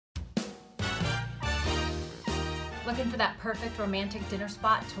Looking for that perfect romantic dinner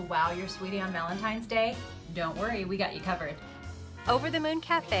spot to wow your sweetie on Valentine's Day? Don't worry, we got you covered. Over the Moon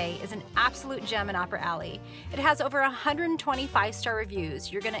Cafe is an absolute gem in Opera Alley. It has over 120 5-star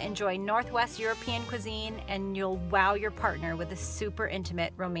reviews. You're going to enjoy Northwest European cuisine, and you'll wow your partner with a super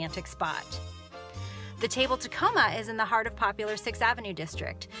intimate romantic spot. The Table Tacoma is in the heart of popular 6th Avenue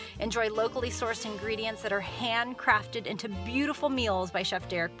district. Enjoy locally sourced ingredients that are handcrafted into beautiful meals by Chef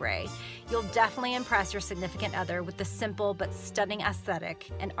Derek Bray. You'll definitely impress your significant other with the simple but stunning aesthetic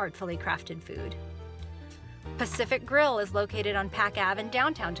and artfully crafted food. Pacific Grill is located on Pack Ave in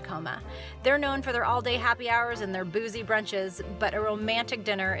downtown Tacoma. They're known for their all-day happy hours and their boozy brunches, but a romantic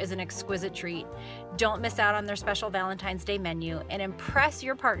dinner is an exquisite treat. Don't miss out on their special Valentine's Day menu and impress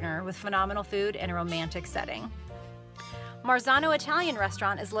your partner with phenomenal food in a romantic setting. Marzano Italian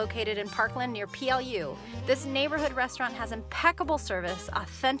Restaurant is located in Parkland near PLU. This neighborhood restaurant has impeccable service,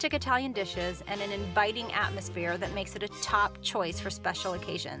 authentic Italian dishes, and an inviting atmosphere that makes it a top choice for special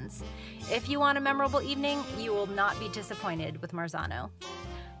occasions. If you want a memorable evening, you will not be disappointed with Marzano.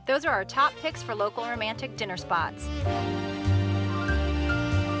 Those are our top picks for local romantic dinner spots.